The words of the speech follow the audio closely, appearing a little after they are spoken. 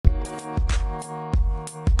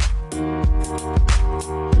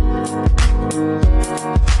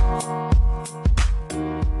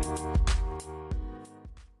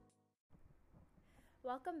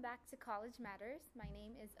College Matters. My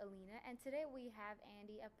name is Alina, and today we have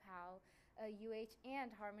Andy Apau, a UH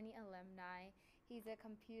and Harmony alumni. He's a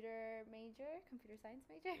computer science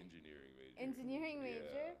major, Engineering major. engineering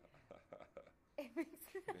major. Yeah. It makes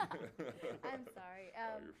I'm sorry.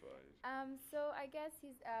 Oh, you're fine. So I guess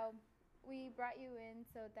we brought you in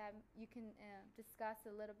so that you can discuss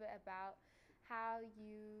a little bit about how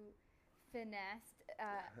you finessed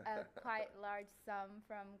a quite large sum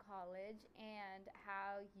from college and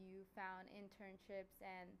how you found internships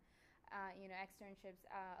and externships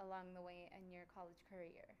along the way in your college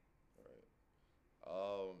career. All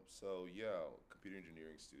right. So yeah, computer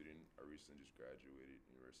engineering student. I recently just graduated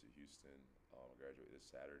University of Houston. I graduated this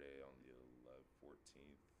Saturday on the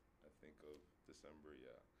 14th, I think, of December.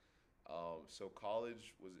 Yeah. So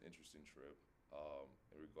college was an interesting trip.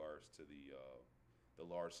 In regards to the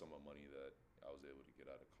large sum of money that I was able to get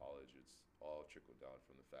out of college, it's all trickled down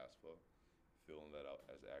from the FAFSA. Filling that out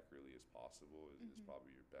as accurately as possible is probably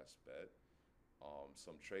your best bet.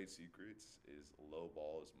 Some trade secrets is low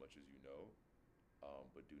ball as much as you know,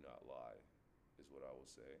 but do not lie, is what I will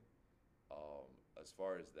say. As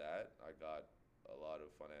far as that, I got a lot of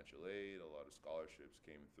financial aid, a lot of scholarships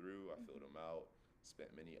came through. I filled them out,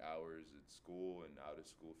 spent many hours at school and out of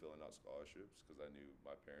school filling out scholarships because I knew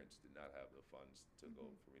my parents did not have the funds to go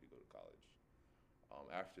for me to go to college.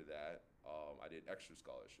 After that, I did extra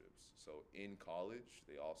scholarships. So in college,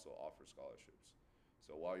 they also offer scholarships.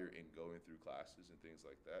 So while you're going through classes and things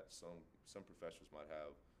like that, some professors might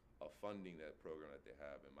have a funding that program that they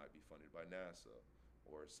have. It might be funded by NASA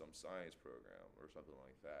or some science program or something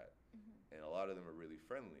like that. And a lot of them are really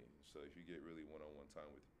friendly. So if you get really one-on-one time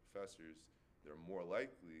with professors, they're more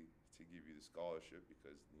likely to give you the scholarship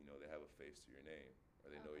because they have a face to your name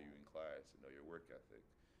or they know you in class, they know your work ethic.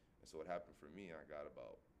 And so what happened for me, I got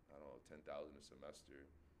about, I don't know, 10,000 a semester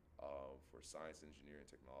for science, engineering,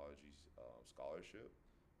 technology scholarship,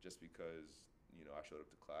 just because, I showed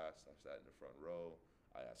up to class, I sat in the front row,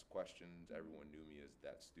 I asked questions, everyone knew me as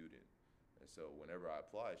that student. And so whenever I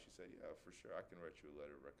applied, she said, yeah, for sure, I can write you a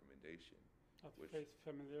letter of recommendation. That face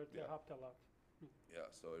familiarity helped a lot. Yeah,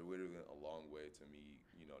 so it would have went a long way to me,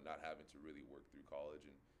 not having to really work through college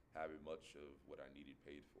and having much of what I needed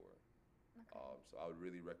paid for. Okay. So I would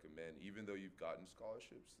really recommend, even though you've gotten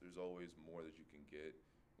scholarships, there's always more that you can get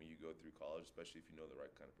when you go through college, especially if you know the right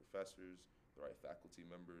kind of professors, the right faculty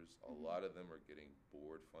members. A lot of them are getting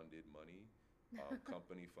board-funded money,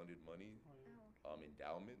 company-funded money, Oh, okay.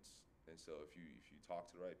 endowments. And so if you talk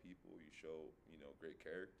to the right people, you show great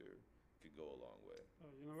character, it could go a long way.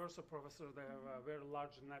 University professors, they have a very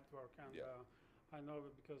large network, and Yeah. I know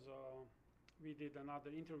it because we did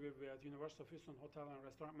another interview with University of Houston Hotel and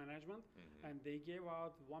Restaurant Management, and they gave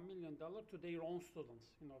out $1 million to their own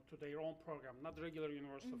students, to their own program, not regular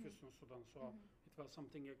University of Houston students. So it was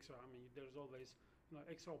something extra. I mean, there's always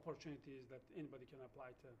extra opportunities that anybody can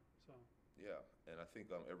apply to. So. Yeah, and I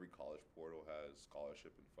think every college portal has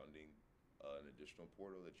scholarship and funding, an additional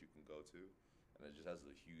portal that you can go to, and it just has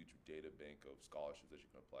a huge data bank of scholarships that you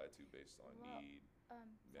can apply to based on Well, need, sorry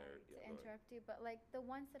merit. to Yeah, go ahead. interrupt you, but like the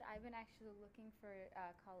ones that I've been actually looking for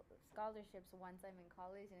scholarships once I'm in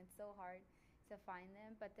college, and it's so hard to find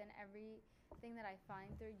them. But then everything that I find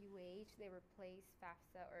through UH, they replace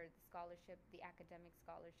FAFSA or the scholarship, the academic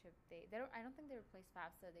scholarship. They don't. I don't think they replace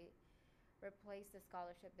FAFSA. They replace the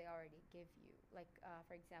scholarship they already give you. Like,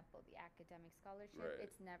 for example, the academic scholarship, Right.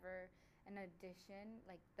 it's never an addition.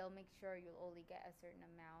 Like, they'll make sure you'll only get a certain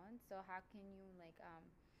amount. So how can you, like,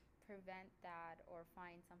 prevent that or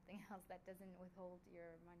find something else that doesn't withhold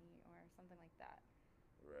your money or something like that?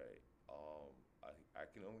 Right. I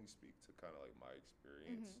can only speak to kind of like my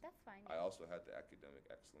experience. That's fine. I Yeah. also had the academic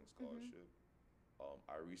excellence scholarship.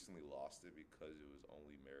 I recently lost it because it was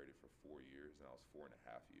only merited for 4 years, and I was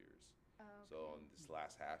 4.5 years. Oh, So okay. on this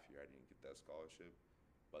last half year, I didn't get that scholarship.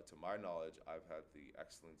 But to my knowledge, I've had the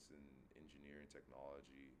excellence in engineering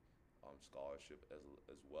technology scholarship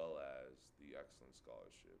as well as the excellence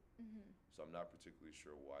scholarship. So I'm not particularly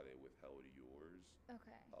sure why they withheld yours.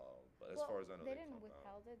 Okay. But as Well, far as I know, they they didn't come out.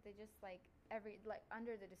 withheld it. They just like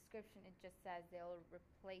under the description, it just says they'll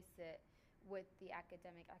replace it with the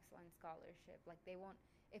academic excellence scholarship. Like they won't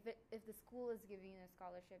if the school is giving you a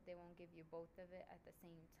scholarship, they won't give you both of it at the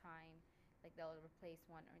same time. Like they'll replace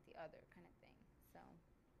one or the other kind of thing. So.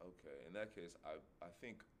 Okay, in that case, I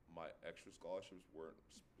think my extra scholarships weren't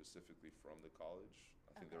specifically from the college.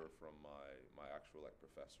 I think they Okay. were from my actual like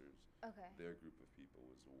professors. Okay. Their group of people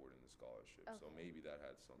was awarding the scholarship, so Okay. maybe that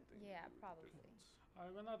had something Yeah, to do with the probably. difference. I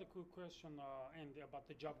have another quick question, Andy, about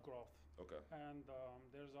the job growth. Okay. And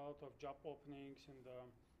there's a lot of job openings in the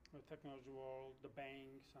technology world, the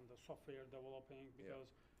banks and the software developing, because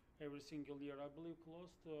every single year. I believe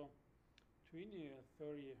close to 20,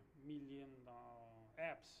 30 million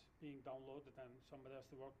apps being downloaded, and somebody has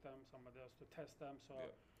to work them, somebody has to test them. So,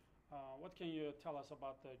 Yeah. what can you tell us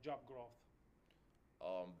about the job growth?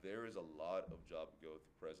 There is a lot of job growth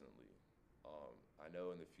presently. I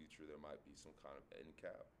know in the future there might be some kind of end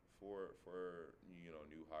cap for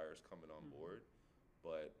new hires coming on board,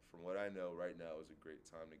 but from what I know right now is a great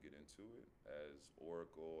time to get into it, as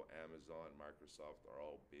Oracle, Amazon, Microsoft are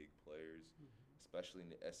all big players, especially in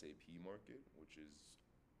the SAP market, which is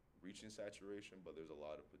reaching saturation, but there's a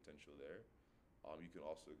lot of potential there. You can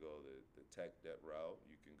also go the tech debt route.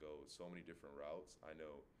 You can go so many different routes. I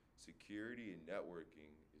know security and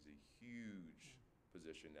networking is a huge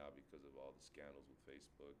position now because of all the scandals with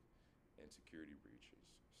Facebook and security breaches.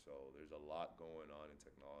 So there's a lot going on in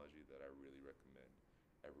technology that I really recommend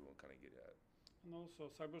everyone kind of get at. And also,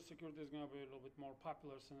 cybersecurity is going to be a little bit more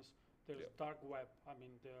popular since there's Yeah. dark web. I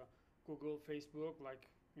mean, the Google, Facebook,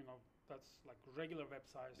 that's like regular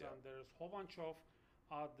websites, Yeah. and there's a whole bunch of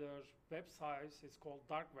other websites. It's called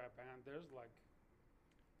dark web, and there's like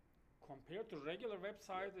compared to regular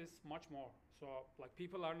website, it's much more. So like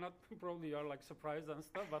people are not probably are like surprised and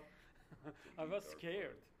stuff, but I was Dark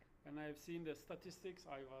scared. When I've seen the statistics,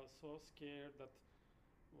 I was so scared that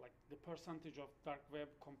like the percentage of dark web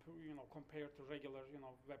compared to regular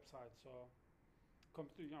websites. So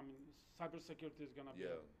I mean cybersecurity is gonna be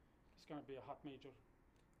Yeah. it's gonna be a hot major.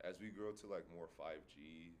 As we grow to like more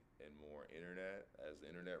 5G and more internet, as the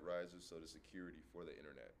internet rises, so the security for the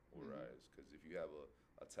internet will rise. Because if you have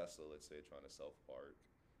a Tesla, let's say, trying to self-park,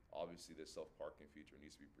 obviously the self-parking feature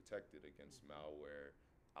needs to be protected against malware,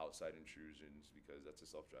 outside intrusions, because that's a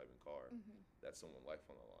self-driving car. That's someone's life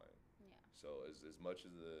on the line. Yeah. So as much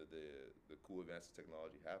as the cool advances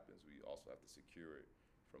technology happens, we also have to secure it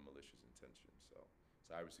from malicious intentions. So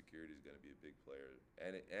cybersecurity is going to be a big player,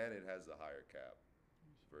 and it has a higher cap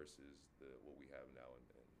versus what we have now.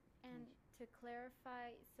 And to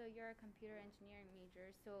clarify, so you're a computer engineering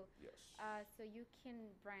major, so Yes. so you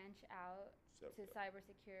can branch out to Separate.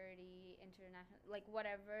 cybersecurity, international, like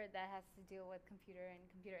whatever that has to deal with computer and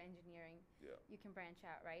computer engineering. Yeah. You can branch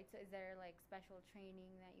out, right? So is there like special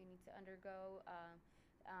training that you need to undergo,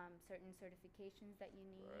 certain certifications that you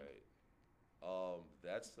need? Right.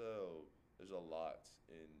 There's a lot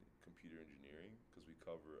in computer engineering because we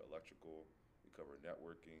cover electrical, we cover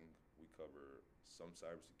networking, we cover some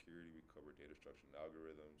cybersecurity, we cover data structure and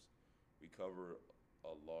algorithms, we cover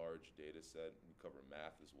a large data set, we cover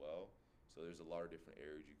math as well. So there's a lot of different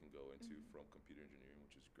areas you can go into from computer engineering,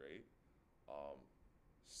 which is great.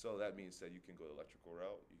 So that means that you can go the electrical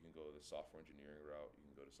route, you can go the software engineering route, you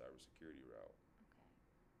can go the cybersecurity route. Okay.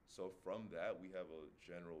 So from that, we have a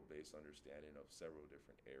general base understanding of several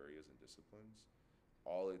different areas and disciplines.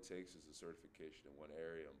 All it takes is a certification in one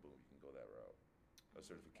area, and boom, you can go that route. A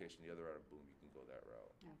certification in the other route, boom, you can go that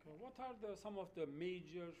route. Okay. What are some of the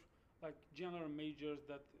major, like general majors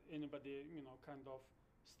that anybody kind of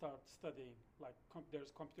start studying? Like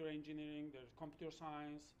there's computer engineering, there's computer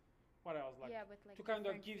science. What else? Like Yeah, with like to kind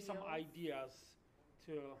of different give some fields. ideas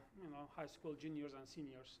to high school juniors and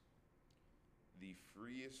seniors. The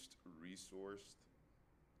freest resourced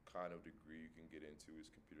kind of degree you can get into is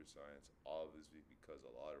computer science, obviously because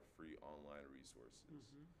a lot of free online resources.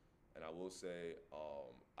 And I will say,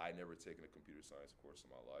 I never taken a computer science course in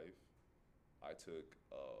my life. I took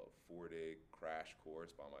a 4-day crash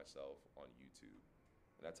course by myself on YouTube,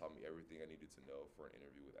 and that taught me everything I needed to know for an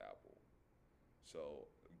interview with Apple. So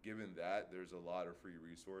given that, there's a lot of free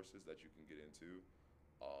resources that you can get into.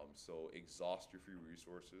 So exhaust your free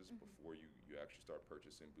resources before you actually start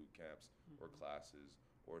purchasing boot camps or classes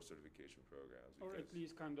or certification programs. Or at because-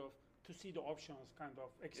 least kind of to see the options, kind of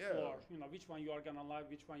explore, which one you are gonna like,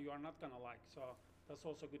 which one you are not gonna like. So that's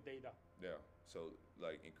also good data. Yeah. So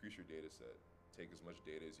like increase your data set. Take as much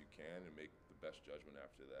data as you can and make the best judgment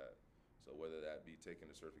after that. So whether that be taking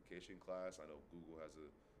a certification class, I know Google has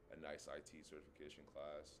a nice IT certification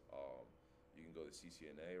class. You can go the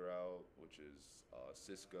CCNA route, which is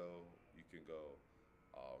Cisco. You can go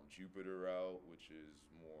Jupyter route, which is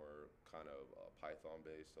more kind of Python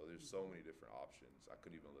based. So there's so many different options. I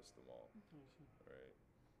couldn't even list them all. I see. Right.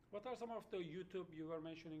 What are some of the YouTube you were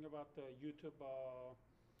mentioning about the YouTube?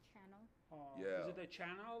 Channel. Yeah. Is it a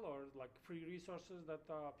channel or like free resources that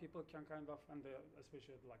people can kind of, and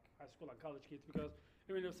especially like high school and college kids, because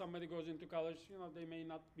even if somebody goes into college, they may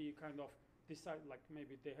not be kind of decide, like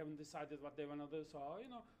maybe they haven't decided what they want to do. So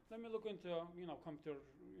let me look into computer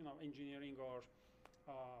engineering or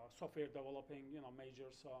software developing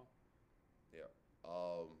major. So Yeah.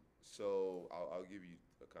 So I'll give you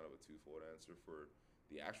a kind of a twofold answer for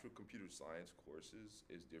The actual computer science courses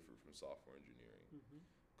is different from software engineering. Mm-hmm.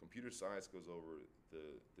 Computer science goes over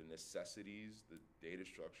the necessities, the data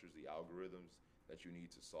structures, the algorithms that you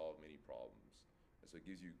need to solve many problems. And so it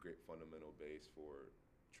gives you a great fundamental base for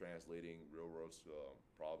translating real world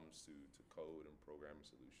problems to code and programming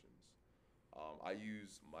solutions. I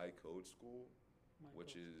use My Code School,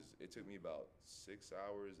 which is, it took me about 6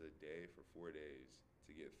 hours a day for 4 days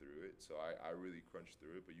to get through it. So I really crunched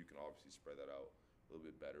through it, but you can obviously spread that out a little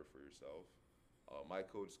bit better for yourself. My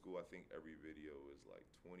Code School, I think every video is like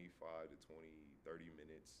 25 to 30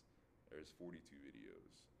 minutes. There's 42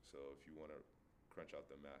 videos. So if you want to crunch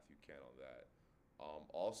out the math, you can on that.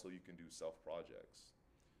 Also, you can do self-projects.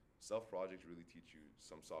 Self-projects really teach you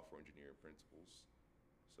some software engineering principles.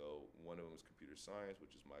 So one of them is computer science,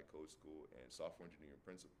 which is My Code School, and software engineering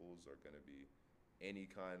principles are going to be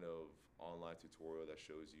any kind of online tutorial that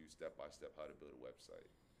shows you step-by-step how to build a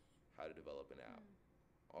website, how to develop an app.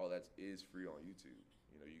 All that is free on YouTube.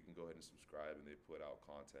 You know, you can go ahead and subscribe, and they put out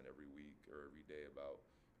content every week or every day about,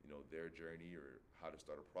 you know, their journey or how to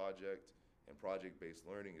start a project. And project-based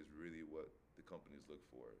learning is really what the companies look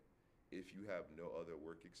for. If you have no other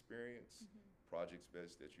work experience, projects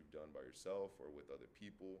best that you've done by yourself or with other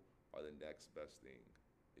people are the next best thing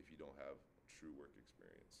if you don't have true work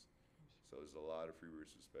experience. So there's a lot of free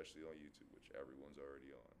resources, especially on YouTube, which everyone's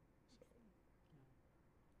already on. So.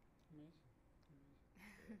 Amazing.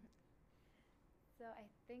 So I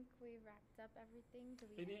think we wrapped up everything. Do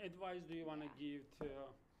we Any advice do you want to give to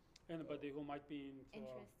anybody who might be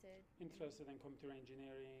interested in computer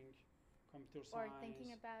engineering, computer or science,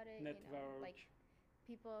 thinking about it? network? You know, like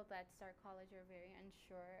people that start college are very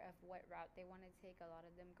unsure of what route they want to take. A lot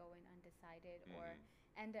of them go in undecided or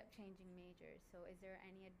end up changing majors. So is there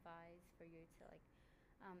any advice for you to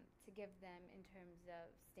to give them in terms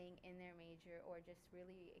of staying in their major or just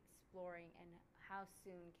really exploring, and how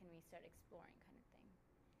soon can we start exploring kind of thing?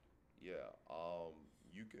 Yeah,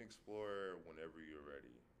 you can explore whenever you're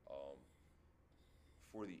ready.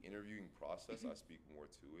 For the interviewing process, I speak more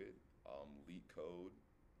to it. LeetCode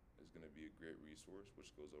is going to be a great resource,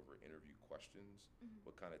 which goes over interview questions,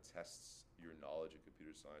 what kind of tests your knowledge of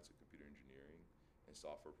computer science and computer engineering and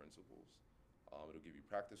software principles. It'll give you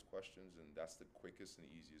practice questions, and that's the quickest and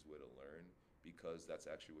easiest way to learn because that's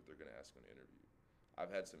actually what they're going to ask on the interview.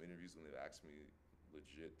 I've had some interviews when they've asked me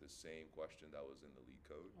legit the same question that was in the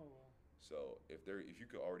LeetCode. Oh, wow. So if you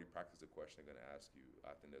could already practice the question they're going to ask you,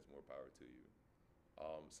 I think that's more power to you.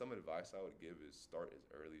 Some advice I would give is start as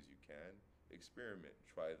early as you can. Experiment.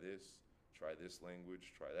 Try this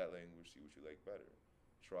language, try that language, see what you like better.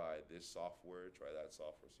 Try this software, try that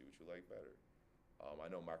software, see what you like better. I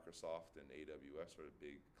know Microsoft and AWS are the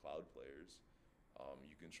big cloud players.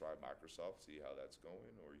 You can try Microsoft, see how that's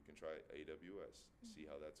going, or you can try AWS, see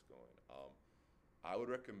how that's going. I would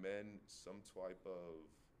recommend some type of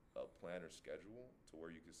a plan or schedule to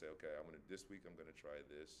where you can say, okay, this week I'm gonna try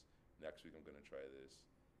this, next week I'm gonna try this,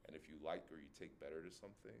 and if you like or you take better to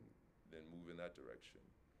something, then move in that direction.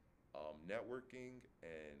 Networking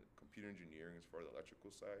and computer engineering, as far as the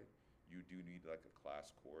electrical side, you do need like a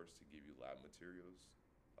class course to give you lab materials,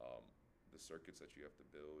 the circuits that you have to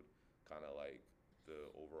build, kind of like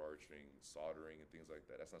the overarching soldering and things like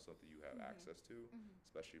that. That's not something you have access to,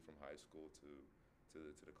 especially from high school to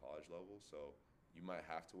the college level. So you might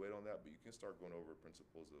have to wait on that, but you can start going over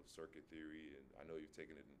principles of circuit theory, and I know you've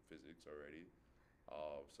taken it in physics already.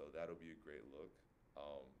 So that'll be a great look.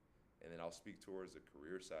 And then I'll speak towards the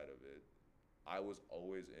career side of it. I was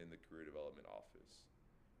always in the career development office.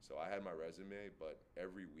 So I had my resume, but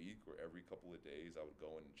every week or every couple of days, I would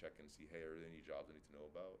go in and check and see, hey, are there any jobs I need to know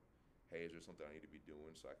about? Hey, is there something I need to be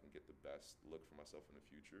doing so I can get the best look for myself in the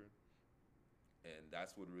future? And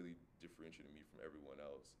that's what really differentiated me from everyone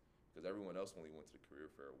else, because everyone else only went to the career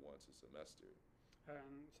fair once a semester.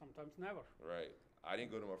 And sometimes never. Right. I didn't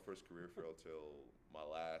go to my first career fair until my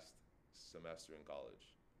last semester in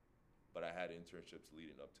college. But I had internships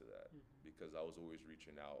leading up to that because I was always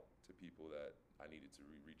reaching out to people that I needed to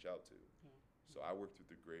reach out to. Yeah. So I worked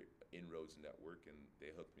with the Great Inroads Network, and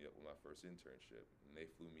they hooked me up with my first internship. And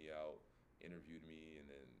they flew me out, interviewed me, and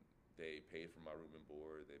then they paid for my room and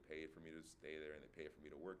board. They paid for me to stay there, and they paid for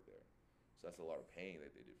me to work there. So that's a lot of paying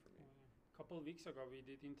that they did for me. A couple of weeks ago, we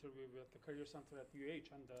did interview with the Career Center at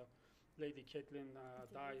UH, and the lady, Caitlin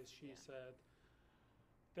Dias, she said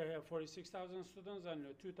they have 46,000 students, and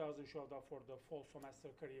 2,000 showed up for the fall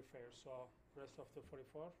semester career fair. So rest of the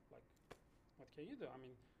 44, like, what can you do? I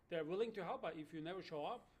mean, they're willing to help, but if you never show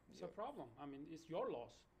up, it's a problem. I mean, it's your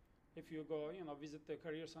loss. If you go, visit the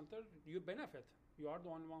career center, you benefit. You are the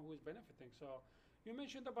only one who is benefiting. So you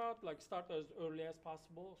mentioned about like start as early as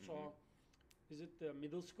possible. So Is it the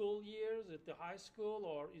middle school years, is it the high school,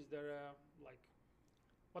 or is there a, like,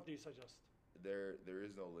 what do you suggest? There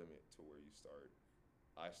is no limit to where you start.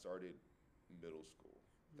 I started middle school,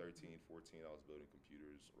 13, 14. I was building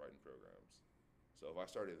computers, writing programs. So if I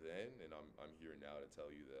started then, and I'm here now to tell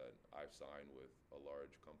you that I've signed with a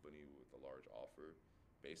large company with a large offer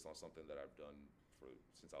based on something that I've done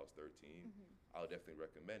since I was 13, I would definitely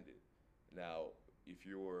recommend it. Now, if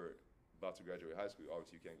you're about to graduate high school,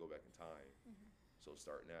 obviously you can't go back in time. So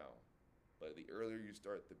start now. But the earlier you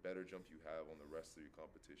start, the better jump you have on the rest of your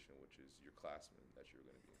competition, which is your classmen that you're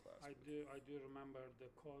going to be in class with. I do remember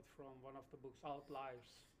the quote from one of the books,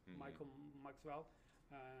 Outliers, Michael Maxwell,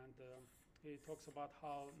 and he talks about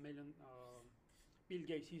how Bill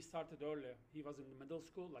Gates, he started earlier. He was in the middle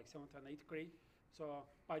school, like 7th and 8th grade. So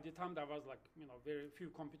by the time there was like, very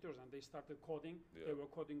few computers and they started coding, they were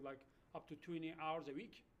coding like up to 20 hours a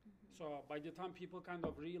week. So by the time people kind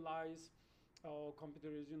of realize, computer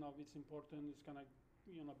is, it's important, it's gonna,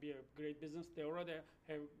 be a great business, they already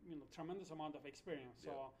have, tremendous amount of experience.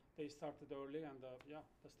 So they started early, and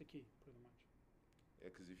that's the key, pretty much. Yeah,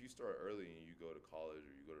 because if you start early and you go to college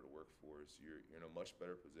or you go to the workforce, you're in a much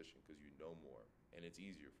better position because you know more and it's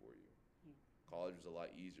easier for you. College was a lot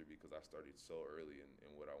easier because I started so early in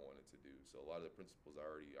what I wanted to do. So a lot of the principles I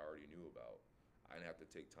already knew about. I didn't have to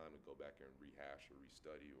take time to go back and rehash or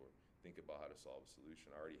restudy or think about how to solve a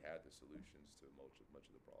solution. I already had the solutions to much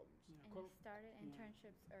of the problems. Yeah. And you started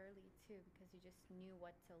internships early too, because you just knew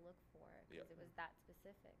what to look for, because it was that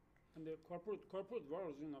specific. And the corporate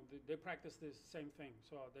world, they practice this same thing.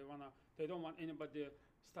 So they don't want anybody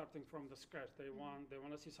starting from the scratch. They want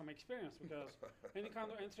to see some experience, because any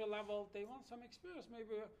kind of entry level, they want some experience,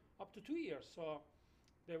 maybe up to 2 years. So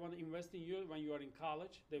they want to invest in you when you are in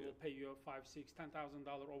college. They will pay you $5,000, $6,000, $10,000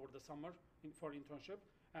 over the summer for internship,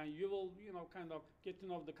 and you will kind of get to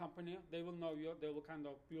know the company. They will know you. They will kind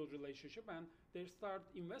of build relationship, and they start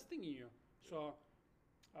investing in you. So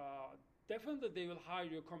definitely they will hire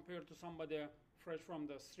you compared to somebody fresh from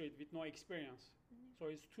the street with no experience. So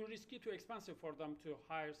it's too risky, too expensive for them to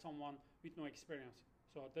hire someone with no experience.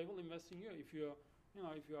 So they will invest in you if you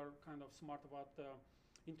are kind of smart about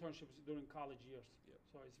internships during college years.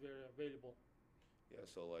 So it's very available. Yeah,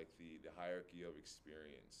 so like the hierarchy of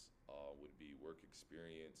experience would be work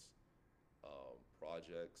experience,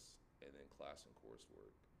 projects, and then class and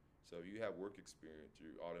coursework. So if you have work experience,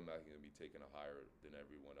 you're automatically going to be taken higher than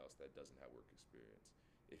everyone else that doesn't have work experience.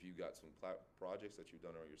 If you got some projects that you've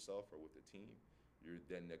done on yourself or with the team, you're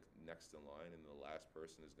then next in line, and the last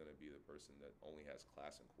person is going to be the person that only has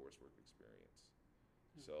class and coursework experience.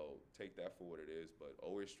 So take that for what it is, but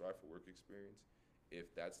always strive for work experience.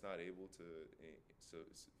 If that's not able to, so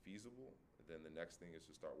it's feasible, then the next thing is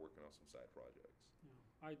to start working on some side projects.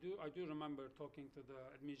 I do remember talking to the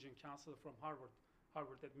admission counselor from Harvard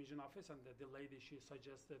admission office, and the lady, she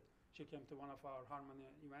suggested, she came to one of our Harmony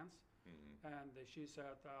events, and she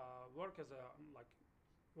said, work as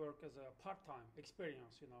a part-time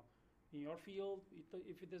experience, in your field.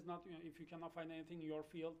 If it is not, if you cannot find anything in your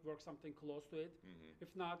field, work something close to it.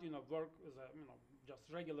 If not, work as a, just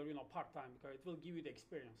regular, part-time, because it will give you the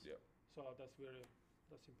experience. So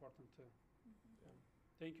that's important too.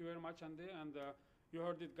 Thank you very much, Andy. And you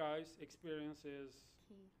heard it, guys. Experience is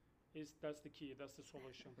key. That's the key. That's the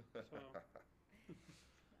solution. So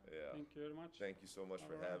yeah. Thank you very much. Thank you so much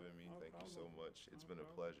for having me. No Thank you so problem. much. It's been a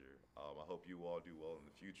pleasure. I hope you all do well in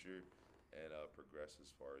the future and progress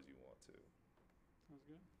as far as you want to. Sounds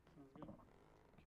good.